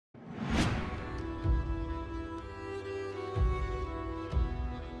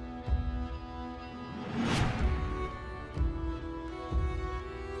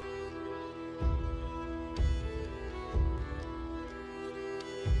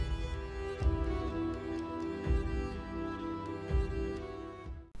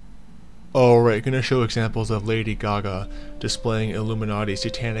Alright, going to show examples of Lady Gaga displaying Illuminati,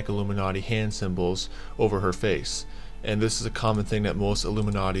 Satanic Illuminati hand symbols over her face. And this is a common thing that most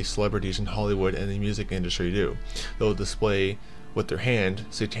Illuminati celebrities in Hollywood and the music industry do. They'll display with their hand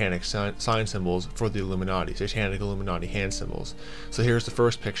Satanic sign symbols for the Illuminati, Satanic Illuminati hand symbols. So here's the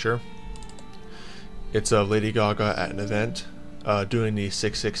first picture. It's of Lady Gaga at an event doing the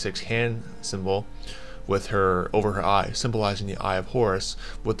 666 hand symbol with her over her eye, symbolizing the eye of Horus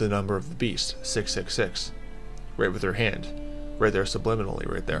with the number of the beast, 666, right with her hand, right there subliminally,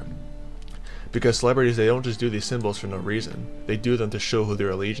 right there. Because celebrities, they don't just do these symbols for no reason. They do them to show who their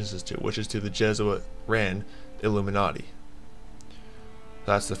allegiance is to, which is to the Jesuit ran Illuminati.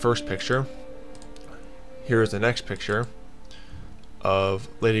 That's the first picture. Here is the next picture of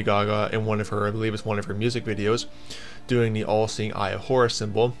Lady Gaga in one of her, I believe it's one of her music videos, doing the all-seeing eye of Horus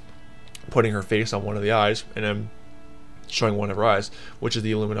symbol, putting her face on one of the eyes and then showing one of her eyes, which is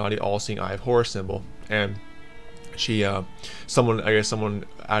the Illuminati all-seeing eye of Horus symbol. And she someone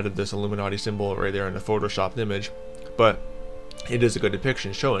added this Illuminati symbol right there in the photoshopped image, but it is a good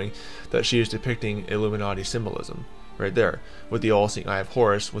depiction showing that she is depicting Illuminati symbolism right there, with the all-seeing eye of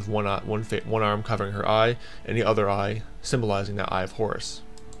Horus, with one arm covering her eye and the other eye symbolizing that eye of Horus.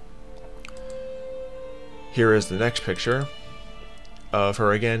 Here is the next picture of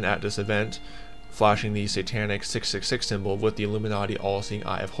her again at this event, flashing the Satanic 666 symbol with the Illuminati all-seeing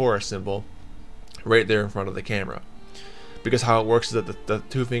eye of Horus symbol right there in front of the camera. Because how it works is that the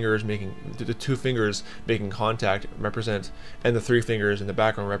two fingers making contact represent, and the three fingers in the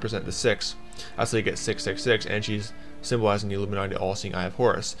background represent the 6. That's how you get 666, and she's symbolizing the Illuminati all-seeing eye of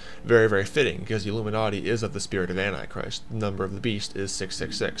Horus. Very, very fitting, because the Illuminati is of the spirit of Antichrist. The number of the beast is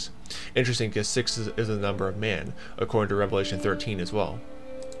 666. Interesting, because 6 is the number of man, according to Revelation 13 as well.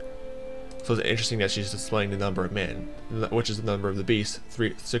 So it's interesting that she's displaying the number of man, which is the number of the beast,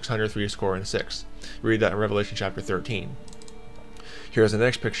 603 score and 6. Read that in Revelation chapter 13. Here's the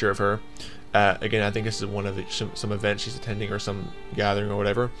next picture of her. Again, I think this is one of some event she's attending or some gathering or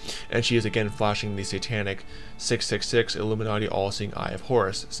whatever, and she is again flashing the Satanic 666 Illuminati all-seeing eye of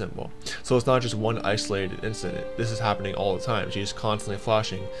Horus symbol. So it's not just one isolated incident. This is happening all the time. She's constantly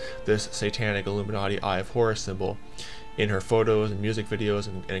flashing this Satanic Illuminati eye of Horus symbol in her photos and music videos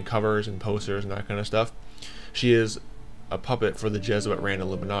and covers and posters and that kind of stuff. She is a puppet for the Jesuit ran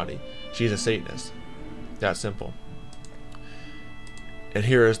Illuminati. She's a Satanist. That simple. And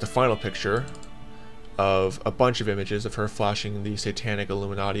here is the final picture of a bunch of images of her flashing the Satanic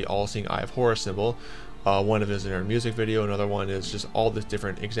Illuminati all-seeing eye of Horus symbol. One of it is in her music video, another one is just all the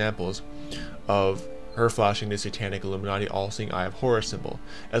different examples of her flashing the Satanic Illuminati all-seeing eye of Horus symbol,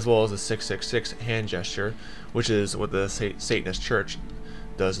 as well as the 666 hand gesture, which is what the Satanist Church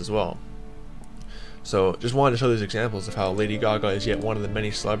does as well. So just wanted to show these examples of how Lady Gaga is yet one of the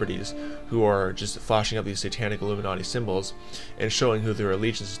many celebrities who are just flashing up these Satanic Illuminati symbols and showing who their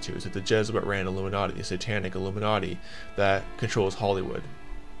allegiance is to. It's the Jesuit ran Illuminati, the Satanic Illuminati that controls Hollywood,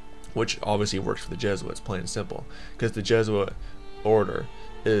 which obviously works for the Jesuits, plain and simple, because the Jesuit order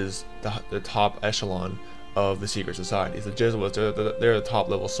is the top echelon of the secret societies. The Jesuits, they're the top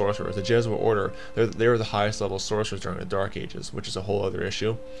level sorcerers. The Jesuit order, they're the highest level sorcerers during the Dark Ages, which is a whole other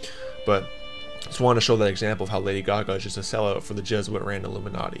issue. But just wanted to show that example of how Lady Gaga is just a sellout for the Jesuit ran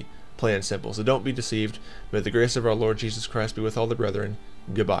Illuminati. Plain and simple. So don't be deceived. May the grace of our Lord Jesus Christ be with all the brethren.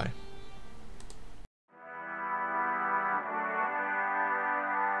 Goodbye.